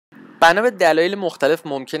بنا به دلایل مختلف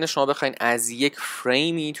ممکنه شما بخواید از یک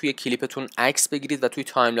فریمی توی کلیپتون عکس بگیرید و توی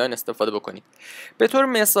تایملاین استفاده بکنید. به طور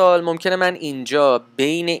مثال ممکنه من اینجا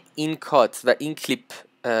بین این کات و این کلیپ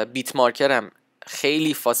بیت مارکرم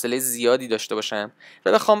خیلی فاصله زیادی داشته باشم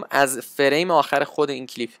و بخوام از فریم آخر خود این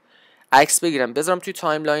کلیپ عکس بگیرم، بذارم توی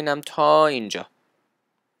تایملاینم تا اینجا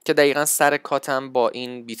که دقیقا سر کاتم با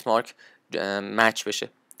این بیت مارک مچ بشه.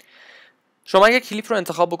 شما اگر کلیپ رو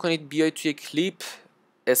انتخاب بکنید، بیاید توی کلیپ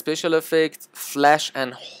Special Effect Flash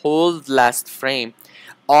and Hold Last Frame،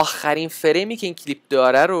 آخرین فریمی که این کلیپ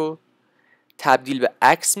داره رو تبدیل به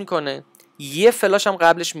عکس میکنه، یه فلاش هم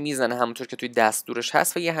قبلش میزنه همونطور که توی دستورش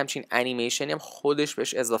هست و یه همچین انیمیشنی هم خودش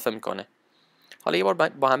بهش اضافه میکنه. حالا یه بار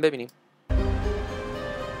با هم ببینیم.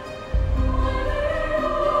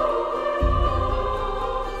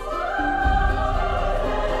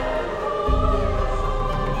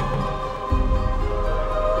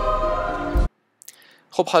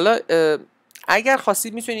 خب حالا اگر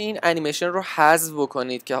خواستید میتونید این انیمیشن رو حذف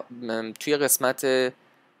بکنید که توی قسمت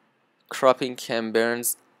کراپینگ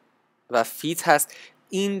کمبرنز و فیت هست.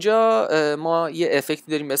 اینجا ما یه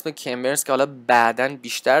افکتی داریم به اسم کمبرنز که حالا بعداً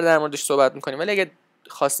بیشتر در موردش صحبت میکنیم، ولی اگر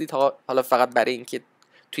خواستید حالا فقط برای اینکه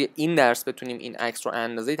توی این درس بتونیم این عکس رو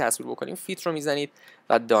اندازه‌ای تصویر بکنیم، فیت رو میزنید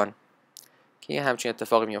و دان که یه همچین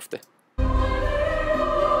اتفاقی میفته.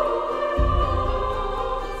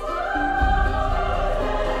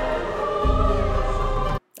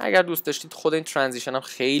 اگر دوست داشتید خود این ترانزیشن هم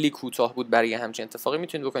خیلی کوتاه بود برای همچین اتفاقی،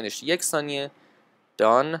 میتونید بکنیدش 1 ثانیه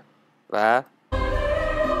دان و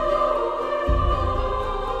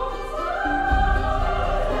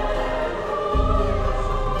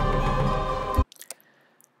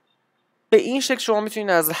به این شکل شما میتونید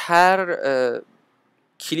از هر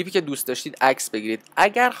کلیپی که دوست داشتید عکس بگیرید.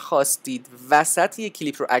 اگر خواستید وسط یک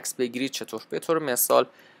کلیپ رو عکس بگیرید چطور؟ به طور مثال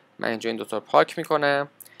من اینجا این دوتا رو پاک میکنم.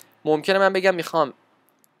 ممکنه من بگم میخوام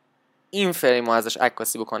این فریم رو ازش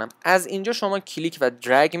عکاسی بکنم. از اینجا شما کلیک و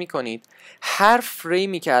درگ میکنید، هر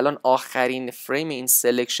فریمی که الان آخرین فریم این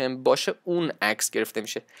سلکشن باشه اون عکس گرفته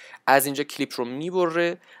میشه. از اینجا کلیپ رو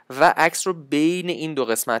میبره و عکس رو بین این دو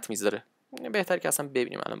قسمت میذاره. بهتر که اصلا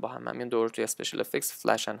ببینیم الان با هم. من میام دوباره توی اسپیشال افکتس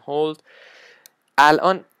فلش اند هولد.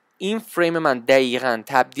 الان این فریم من دقیقاً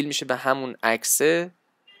تبدیل میشه به همون عکسه،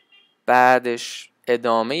 بعدش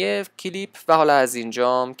ادامه کلیپ و حالا از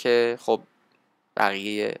اینجام که خب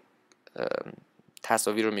بقیه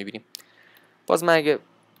تصاویر رو میبینیم. باز من اگه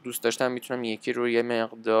دوست داشتم میتونم یکی رو یه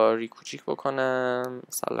مقداری کوچیک بکنم،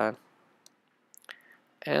 مثلا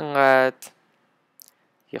انقدر،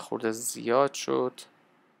 یه خورده زیاد شد،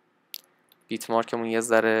 بیت مارکمون یه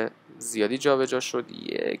ذره زیادی جابجا شد،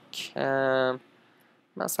 یکم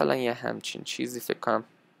مثلا یه همچین چیزی فکر کنم.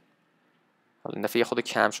 حالا این دفعه یه خود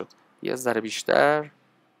کم شد، یه ذره بیشتر.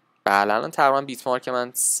 بله الان تقریبا بیت مارک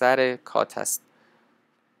من سر کات هست.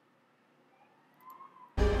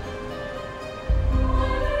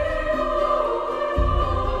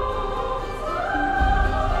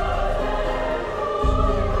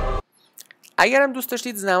 اگر هم دوست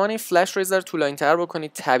داشتید زمان این فلش رو یه ذره طولانی‌تر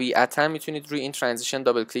بکنید، طبیعتاً میتونید روی این ترانزیشن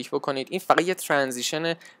دابل کلیک بکنید. این فقط یه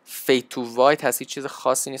ترانزیشن فید تو وایت هست، هیچ چیز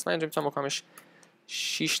خاصی نیست. من اینجا میتونم بکنمش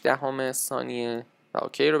 0.6 ثانیه و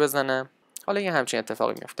اوکی رو بزنم. حالا یه همچین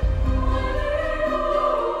اتفاقی میفته.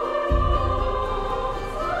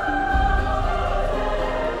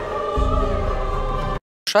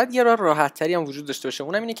 شاید یه راه راحت‌تری هم وجود داشته باشه،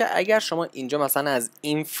 اونم اینه که اگر شما اینجا مثلا از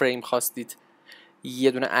این فریم خواستید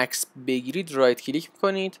یه دونه عکس بگیرید، رایت کلیک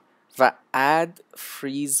میکنید و add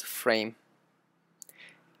freeze frame.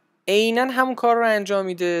 عیناً همون کار رو انجام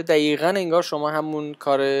میده، دقیقاً انگار شما همون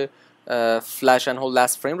کار flash and hold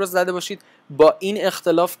last frame رو زده باشید، با این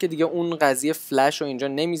اختلاف که دیگه اون قضیه فلش رو اینجا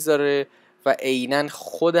نمیذاره و عیناً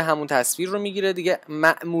خود همون تصویر رو میگیره، دیگه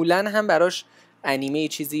معمولاً هم براش انیمه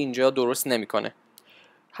چیزی اینجا درست نمیکنه.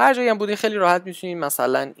 هر جایی هم بودین خیلی راحت میتونید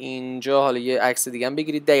مثلا اینجا حالا یه عکس دیگه هم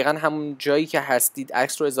بگیرید، دقیقاً همون جایی که هستید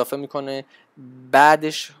عکس رو اضافه میکنه،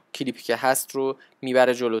 بعدش کلیپی که هست رو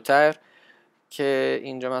میبره جلوتر. که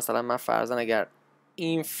اینجا مثلا من فرضاً اگر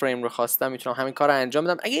این فریم رو خواستم میتونم همین کار رو انجام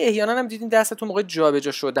بدم. اگه احیانا هم دیدین دستتون موقع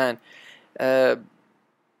جابجا شدن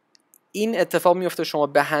این اتفاق میفته، شما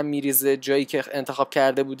به هم میریزه جایی که انتخاب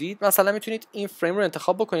کرده بودید، مثلا میتونید این فریم رو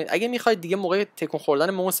انتخاب بکنید. اگه میخواید دیگه موقع تکون خوردن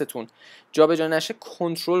موستون جابجا نشه،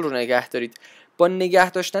 کنترل رو نگه دارید. با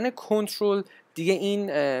نگه داشتن کنترل دیگه این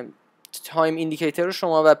تایم ایندیکیتور رو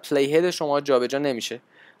شما و پلی هد شما جابجا نمیشه.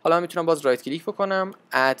 حالا من میتونم باز رایت کلیک بکنم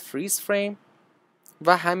add freeze frame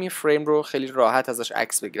و همین فریم رو خیلی راحت ازش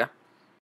عکس بگیرم.